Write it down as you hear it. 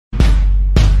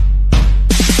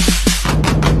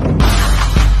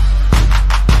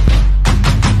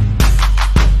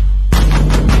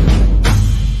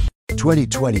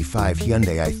2025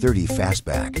 Hyundai i30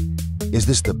 Fastback. Is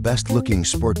this the best-looking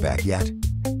Sportback yet?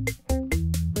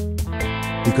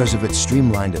 Because of its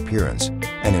streamlined appearance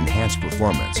and enhanced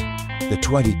performance, the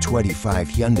 2025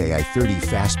 Hyundai i30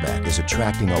 Fastback is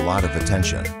attracting a lot of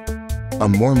attention. A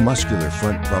more muscular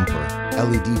front bumper,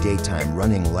 LED daytime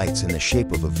running lights in the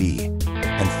shape of a V,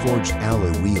 and forged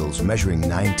alloy wheels measuring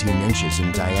 19 inches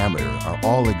in diameter are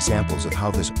all examples of how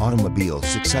this automobile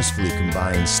successfully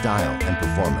combines style and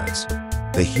performance.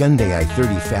 The Hyundai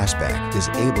i30 Fastback is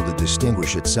able to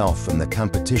distinguish itself from the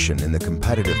competition in the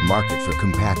competitive market for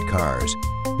compact cars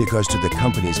because of the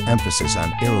company's emphasis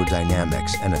on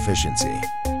aerodynamics and efficiency.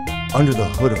 Under the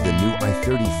hood of the new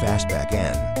i30 Fastback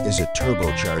N is a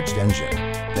turbocharged engine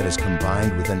that is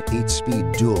combined with an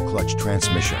 8-speed dual-clutch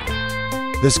transmission.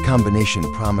 This combination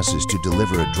promises to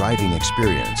deliver a driving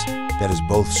experience that is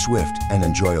both swift and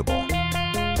enjoyable.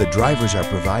 The drivers are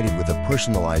provided with a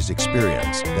personalized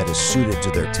experience that is suited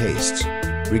to their tastes,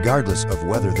 regardless of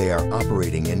whether they are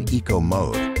operating in eco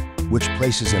mode, which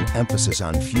places an emphasis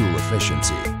on fuel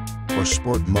efficiency, or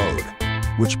sport mode,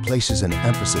 which places an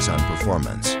emphasis on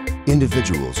performance.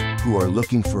 Individuals who are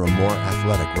looking for a more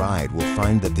athletic ride will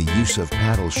find that the use of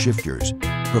paddle shifters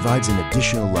provides an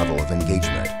additional level of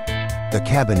engagement. The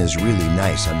cabin is really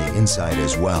nice on the inside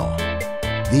as well.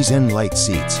 These N-Light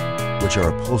seats, which are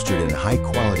upholstered in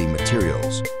high-quality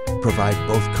materials, provide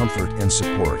both comfort and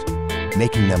support,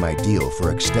 making them ideal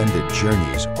for extended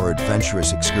journeys or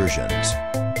adventurous excursions.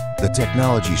 The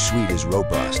technology suite is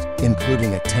robust,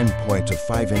 including a 10-point to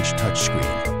 5-inch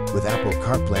touchscreen with Apple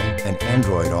CarPlay and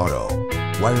Android Auto,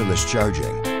 wireless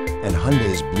charging, and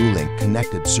Hyundai's BlueLink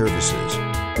connected services,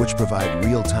 which provide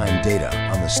real-time data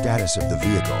on the status of the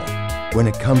vehicle. When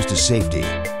it comes to safety,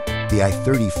 the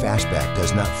i30 Fastback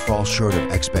does not fall short of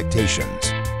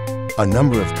expectations. A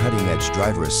number of cutting-edge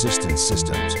driver assistance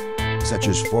systems, such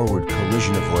as forward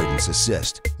collision avoidance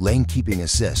assist, lane keeping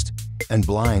assist, and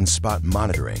blind spot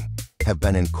monitoring, have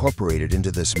been incorporated into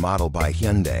this model by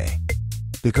Hyundai.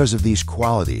 Because of these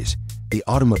qualities, the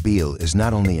automobile is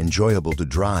not only enjoyable to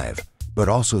drive, but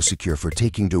also secure for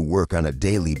taking to work on a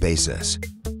daily basis.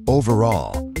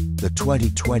 Overall, the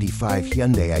 2025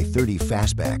 Hyundai i30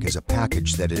 Fastback is a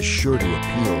package that is sure to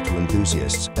appeal to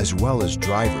enthusiasts as well as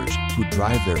drivers who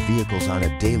drive their vehicles on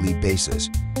a daily basis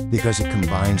because it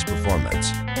combines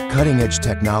performance, cutting-edge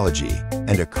technology,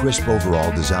 and a crisp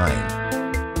overall design.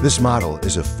 This model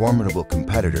is a formidable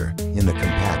competitor in the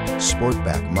compact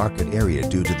Sportback market area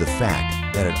due to the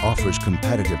fact that it offers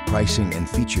competitive pricing and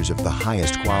features of the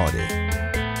highest quality.